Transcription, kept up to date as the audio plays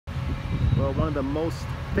Well, one of the most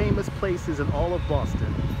famous places in all of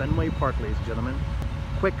Boston, Fenway Park, ladies and gentlemen.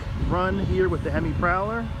 Quick run here with the Hemi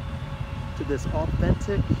Prowler to this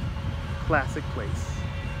authentic, classic place.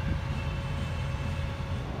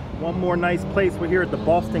 One more nice place. We're here at the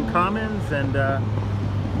Boston Commons and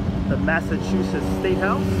the Massachusetts State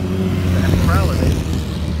House. The Hemi Prowler,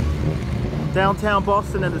 baby. Downtown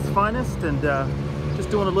Boston at its finest, and just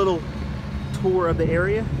doing a little tour of the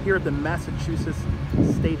area here at the Massachusetts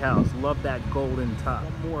State House. Love that golden top.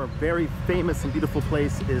 One more very famous and beautiful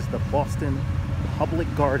place is the Boston Public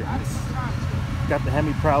Gardens. Got the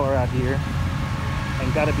Hemi Prowler out here,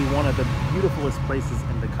 and got to be one of the beautifulest places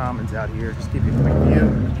in the Commons out here. Just give you a quick view,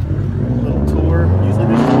 a little tour. Usually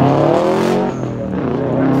this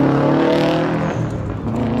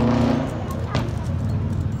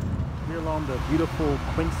here along the beautiful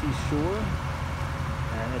Quincy shore,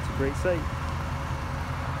 and it's a great sight.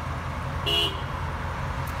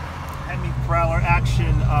 Hemi Prowler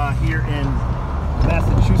action here in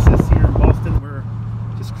Massachusetts, here in Boston. We're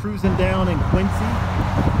just cruising down in Quincy,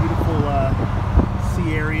 beautiful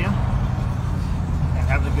sea area, and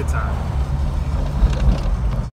having a good time.